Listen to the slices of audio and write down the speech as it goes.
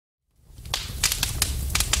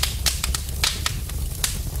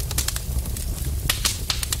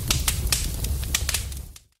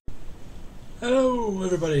Hello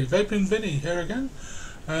everybody, Vaping Vinny here again.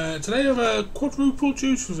 Today I have a quadruple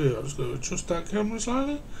juice review. I'm just going to adjust that camera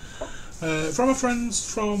slightly. From my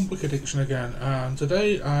friends from Wick Addiction again, and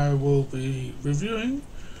today I will be reviewing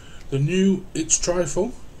the new It's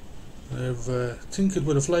Trifle. They've tinkered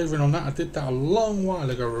with the flavouring on that. I did that a long while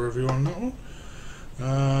ago, a review on that one.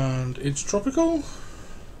 And it's tropical,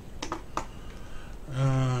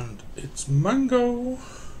 and it's mango,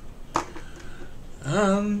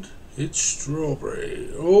 and it's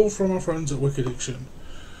strawberry, all from our friends at Wick Addiction.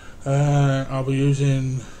 I'll be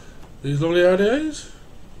using these lovely IDAs.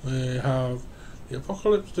 We have the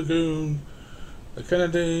Apocalypse Lagoon, the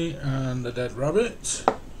Kennedy, and the Dead Rabbit.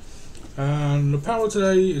 And the power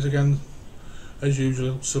today is again, as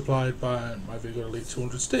usual, supplied by my Vigor Elite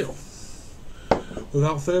 200 Steel.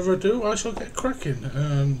 Without further ado, I shall get cracking.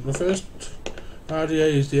 And the first IDA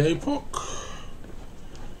is the APOC.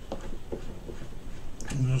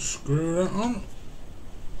 Just screw that on,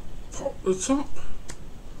 pop the top,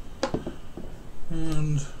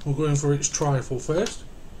 and we'll go in for its trifle first.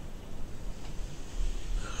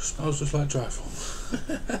 Smells just like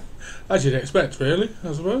trifle. As you'd expect, really,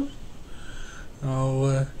 I suppose.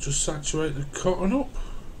 I'll just saturate the cotton up.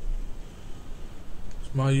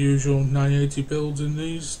 It's my usual 980 builds in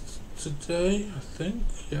these today, I think,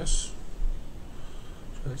 yes.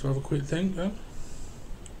 Let's have a quick think then.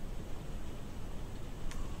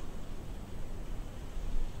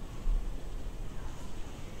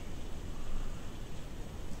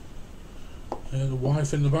 The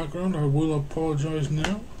wife in the background, I will apologise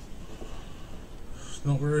now. It's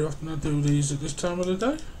not very often I do these at this time of the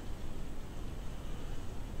day.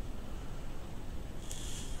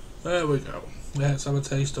 There we go. Let's have a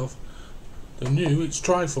taste of the new It's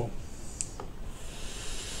Trifle.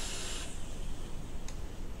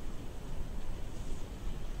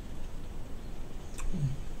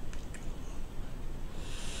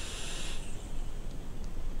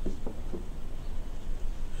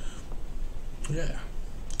 Yeah,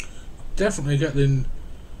 definitely getting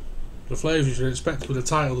the flavours you'd expect with the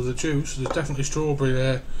title of the juice. There's definitely strawberry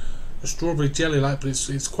there, a strawberry jelly like, but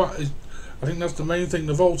it's quite. I think that's the main thing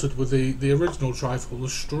they've altered with the original trifle. The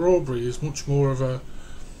strawberry is much more of a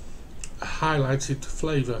highlighted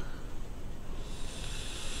flavour.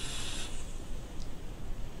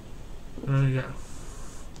 There you go.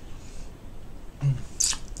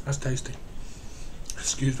 That's tasty.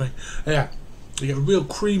 Excuse me. Yeah. You get a real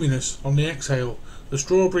creaminess on the exhale. The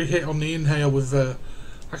strawberry hit on the inhale with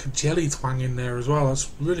like a jelly twang in there as well. That's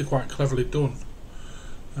really quite cleverly done.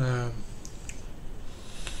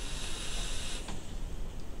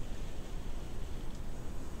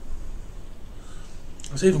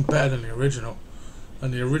 It's even better than the original,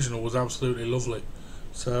 and the original was absolutely lovely.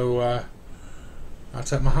 So I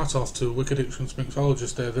take my hat off to Wick Addiction's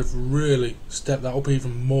mixologist there. They've really stepped that up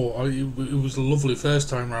even more. It was lovely first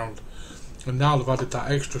time round. And now they've added that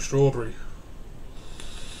extra strawberry.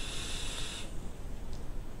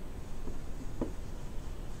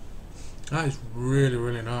 That is really,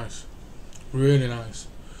 really nice. Really nice.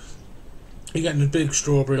 You're getting a big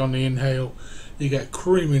strawberry on the inhale. You get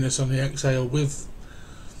creaminess on the exhale with...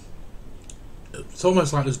 It's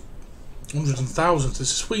almost like there's hundreds and thousands.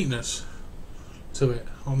 There's sweetness to it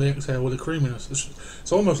on the exhale with the creaminess.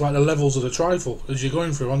 It's almost like the levels of the trifle as you're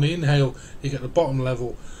going through. On the inhale, you get the bottom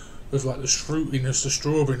level with like the fruitiness, the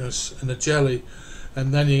strawberryness and the jelly,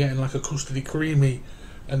 and then you're getting like a custardy creamy,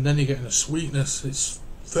 and then you're getting a sweetness. It's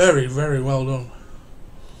very, very well done.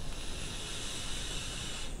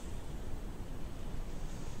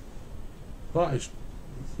 That is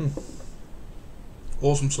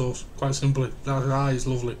awesome sauce, quite simply. That is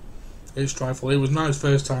lovely. It's trifle. It was nice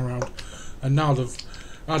first time round, and now they've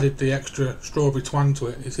added the extra strawberry twang to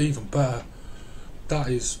it. It's even better. That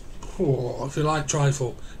is, oh, if you like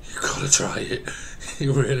trifle, you've got to try it.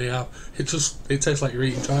 You really have. It tastes like you're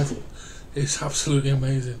eating trifle. It's absolutely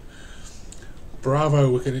amazing.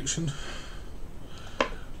 Bravo, Wick Addiction.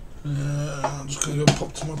 I'm just going to go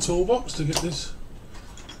pop to my toolbox to get this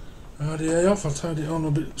RDA off. I've tied it on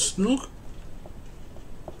a bit snug.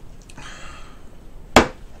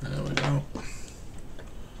 There we go.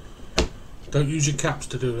 Don't use your caps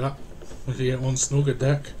to do that if you get one snug a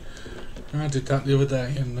deck. I did that the other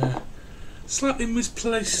day and slightly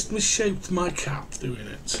misshaped my cap doing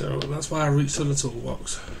it, so that's why I reached to the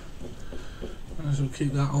toolbox. I shall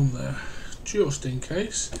keep that on there just in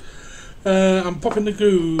case. I'm popping the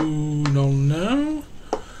goon on now,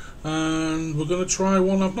 and we're going to try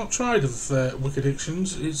one I've not tried of Wick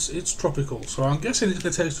Addiction's. It's tropical, so I'm guessing it's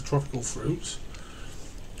going to taste of tropical fruits.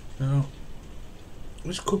 Now,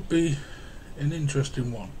 this could be an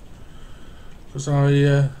interesting one. because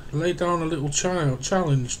I laid down a little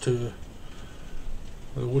challenge to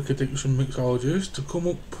the Wick Addiction mixologist to come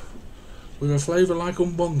up with a flavour like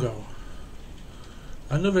Umbongo.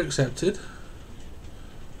 I never accepted,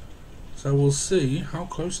 so we'll see how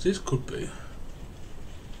close this could be.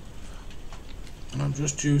 And I'm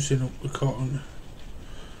just juicing up the cotton.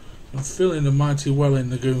 I'm filling the mighty well in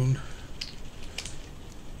the goon.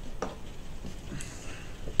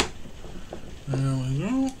 There we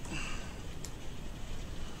go.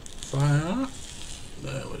 Fire that.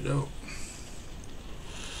 There we go.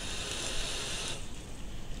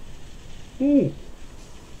 Ooh.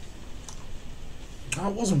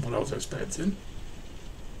 That wasn't what I was expecting.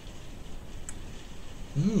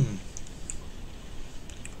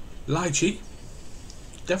 Lychee.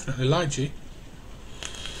 Definitely lychee.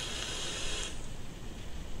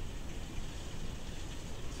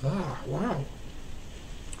 Ah, wow.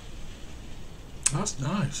 That's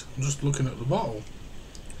nice. I'm just looking at the bottle.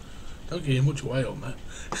 Don't give you much away on that.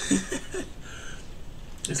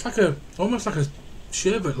 It's like almost like a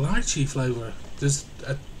sherbet lychee flavour. There's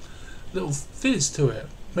a little fizz to it.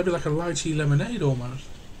 Maybe like a lychee lemonade almost.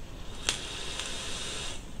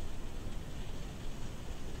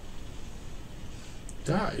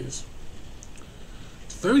 That is.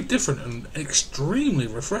 It's very different and extremely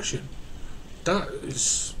refreshing. That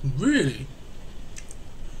is really.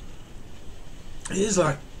 It is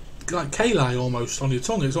like kale almost on your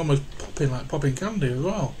tongue. It's almost popping like popping candy as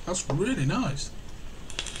well. That's really nice.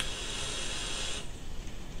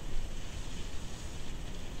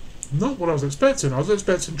 Not what I was expecting. I was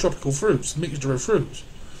expecting tropical fruits, a mixture of fruits.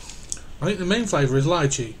 I think the main flavour is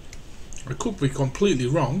lychee. I could be completely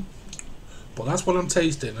wrong, but that's what I'm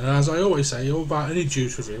tasting. And as I always say, all about any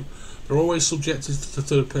juice review, they're always subjected to the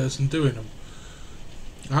third person doing them.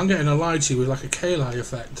 I'm getting a lychee with like a kale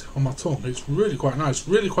effect on my tongue. It's really quite nice,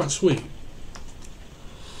 really quite sweet.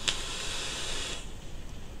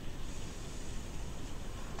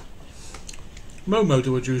 Momo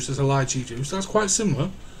do a juice as a lychee juice. That's quite similar,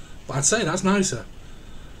 but I'd say that's nicer.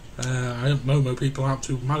 I don't Momo people aren't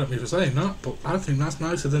too mad at me for saying that, but I think that's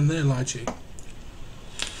nicer than their lychee.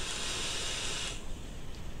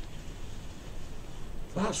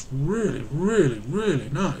 That's really, really, really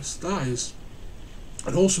nice. That is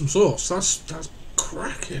an awesome sauce. That's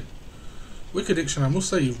cracking. Wick Addiction, I must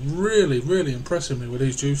say, you've really, really impressing me with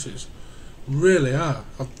these juices. Really are.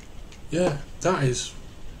 Yeah, that is.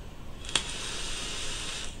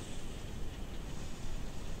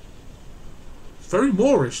 Very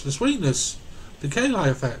moreish. The sweetness, the kale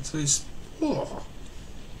effect. It's. Oh.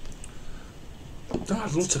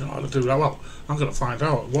 I'd love to know how to do that. Well, I'm going to find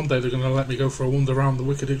out. One day they're going to let me go for a wander around the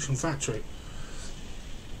Wick Addiction factory.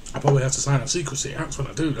 I probably have to sign a secrecy act when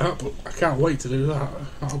I do that, but I can't wait to do that.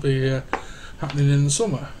 That'll be happening in the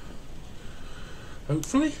summer.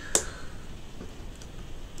 Hopefully.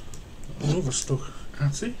 Another stuck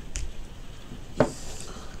atty.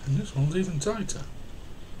 And this one's even tighter.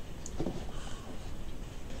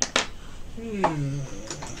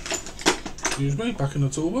 Excuse me, back in the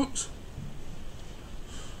toolbox.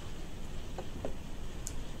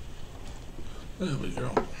 There we go.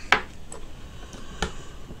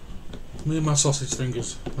 Me and my sausage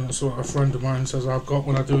fingers. That's what a friend of mine says I've got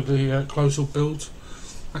when I do the close-up builds.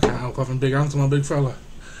 I can't help having big hands on my big fella.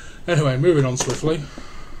 Anyway, moving on swiftly.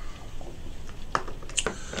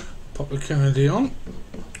 Pop the Kennedy on.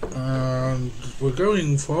 And we're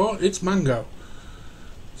going for It's Mango.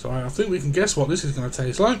 So I think we can guess what this is going to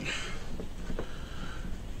taste like.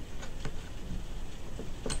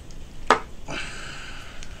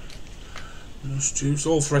 Just juice,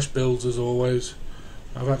 all fresh builds as always.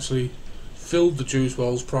 I've actually filled the juice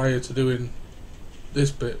wells prior to doing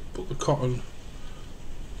this bit, but the cotton,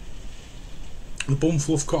 the bum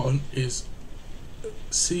fluff cotton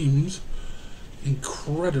seems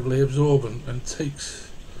incredibly absorbent and takes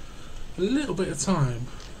a little bit of time.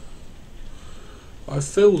 I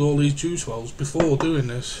filled all these juice wells before doing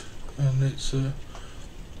this, and it's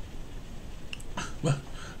well,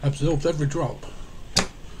 absorbed every drop.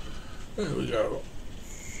 There we go.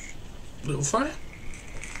 Little fire.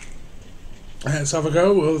 Let's have a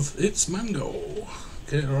go of It's Mango.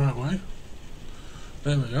 Get it the right way.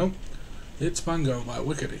 There we go. It's Mango by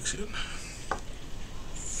Wick Addiction.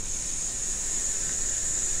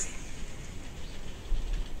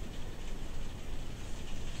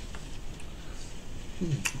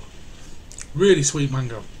 Really sweet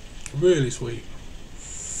mango. Really sweet.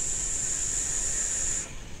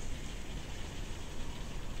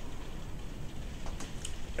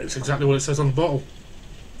 It's exactly what it says on the bottle.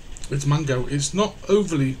 It's mango. It's not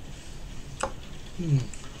overly.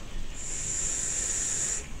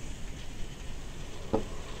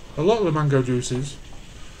 a lot of the mango juices,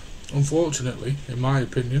 unfortunately, in my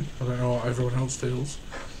opinion, I don't know how everyone else feels,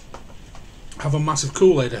 have a massive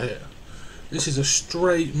Kool-Aid here. This is a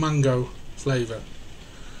straight mango flavour,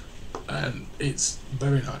 and it's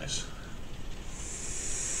very nice.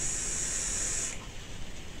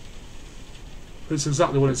 It's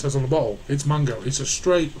exactly what it says on the bottle. It's mango. It's a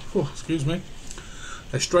straight,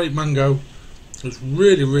 a straight mango. It's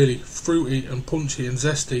really, really fruity and punchy and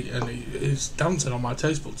zesty, and it's dancing on my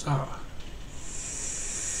taste buds.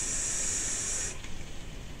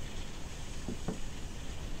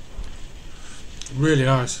 Really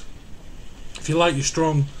nice. If you like your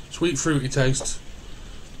strong, sweet, fruity tastes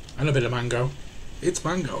and a bit of mango, it's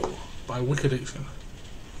Mango by Wick Addiction.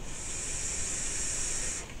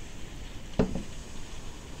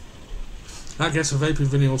 That gets a vaping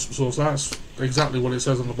vanilla sauce. That's exactly what it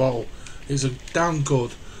says on the bottle. It's a damn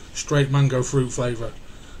good straight mango fruit flavour.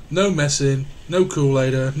 No messing, no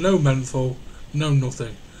Kool-Aid, no menthol, no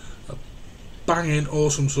nothing. A banging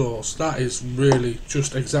awesome sauce. That is really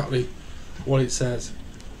just exactly what it says.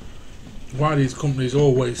 Why these companies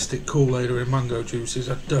always stick Kool-Aid in mango juices,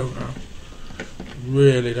 I don't know.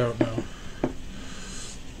 Really don't know.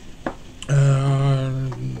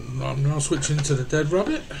 I'm now switching to the Dead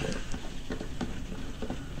Rabbit.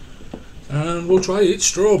 And we'll try it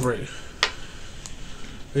strawberry.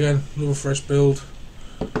 Again, another fresh build.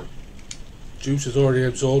 Juice has already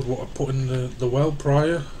absorbed what I put in the well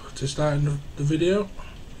prior to starting the video.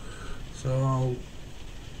 So I'll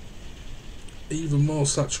even more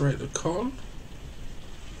saturate the cotton.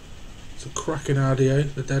 It's a cracking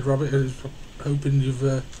RDA, the Dead Rabbit. I'm hoping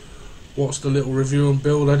you've watched the little review and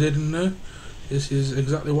build I did in there. This is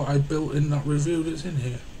exactly what I built in that review that's in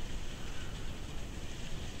here.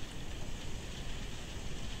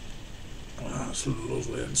 That's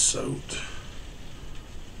lovely and soaked.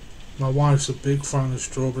 My wife's a big fan of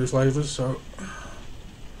strawberry flavours, so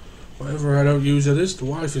whatever I don't use of this, the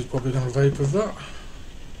wife is probably going to vape of that,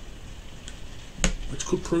 which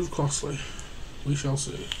could prove costly. We shall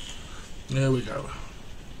see. There we go.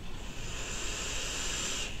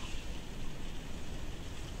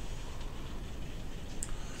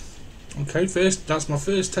 Okay, that's my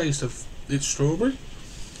first taste of its strawberry.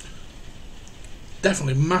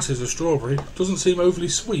 Definitely masses of strawberry. Doesn't seem overly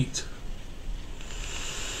sweet.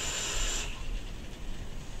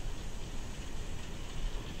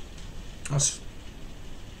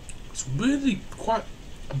 It's really quite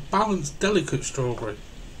a balanced, delicate strawberry.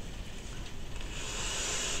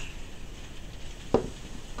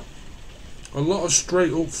 A lot of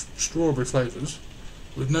straight up strawberry flavours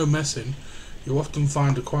with no messing, you often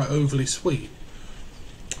find are quite overly sweet.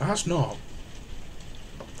 That's not.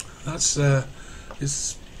 That's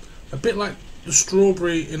it's a bit like the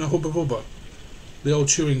strawberry in a Hubba Bubba, the old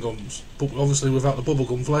chewing gums, but obviously without the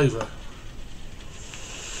bubblegum flavour.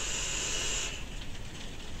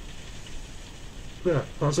 Yeah,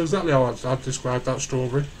 that's exactly how I'd describe that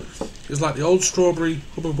strawberry. It's like the old strawberry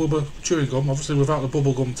Hubba Bubba chewing gum, obviously without the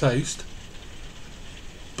bubblegum taste.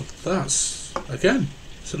 But that's, again,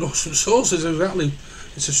 it's an awesome sauce.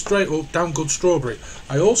 It's a straight up damn good strawberry.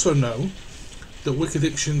 I also know that Wick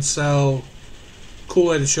Addiction sell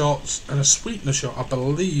Kool-Aid shots and a sweetener shot, I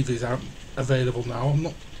believe, is out available now. I'm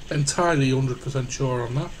not entirely 100% sure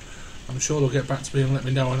on that. I'm sure they'll get back to me and let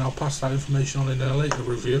me know, and I'll pass that information on in a later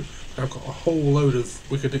review. I've got a whole load of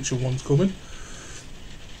Wick Addiction ones coming,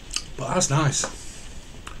 but that's nice.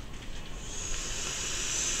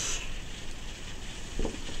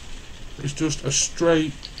 It's just a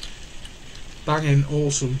straight banging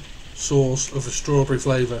awesome sauce of a strawberry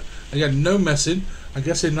flavour. Again, no messing. I'm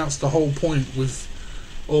guessing that's the whole point with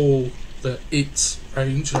all the It's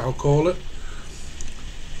range, I'll call it.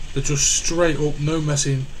 They're just straight up, no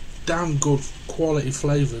messing, damn good quality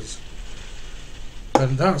flavours.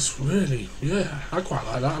 And that's really, yeah, I quite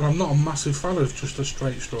like that. And I'm not a massive fan of just a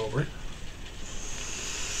straight strawberry,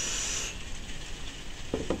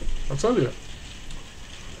 I'll tell you.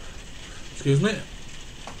 Excuse me.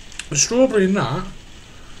 The strawberry in that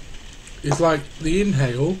is like the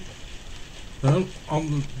inhale. No,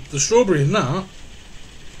 on the strawberry in that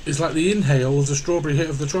is like the inhale of the strawberry hit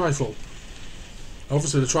of the trifle.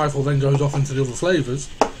 Obviously the trifle then goes off into the other flavours,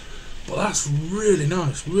 but that's really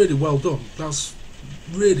nice, really well done. That's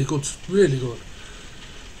really good, really good.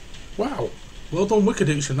 Wow, well done Wick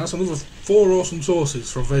Addiction. That's another 4 awesome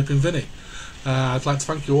sauces from Vaping Vinny. I'd like to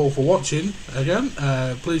thank you all for watching again.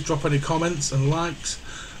 Please drop any comments and likes,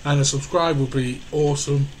 and a subscribe would be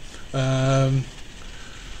awesome. And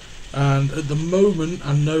at the moment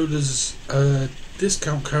I know there's a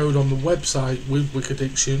discount code on the website with Wick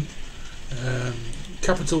Addiction,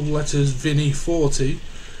 capital letters Vinny 40,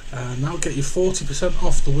 and that'll get you 40%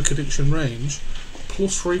 off the Wick Addiction range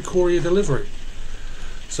plus free courier delivery.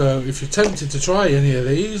 So if you're tempted to try any of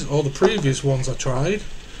these or the previous ones I tried,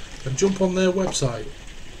 then jump on their website.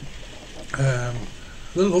 They're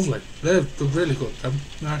lovely. They're really good.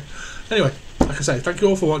 Right. Anyway, like I say, thank you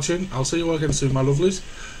all for watching. I'll see you all again soon, my lovelies.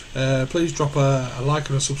 Please drop a like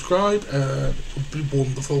and a subscribe. It would be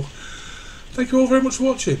wonderful. Thank you all very much for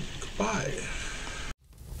watching. Goodbye.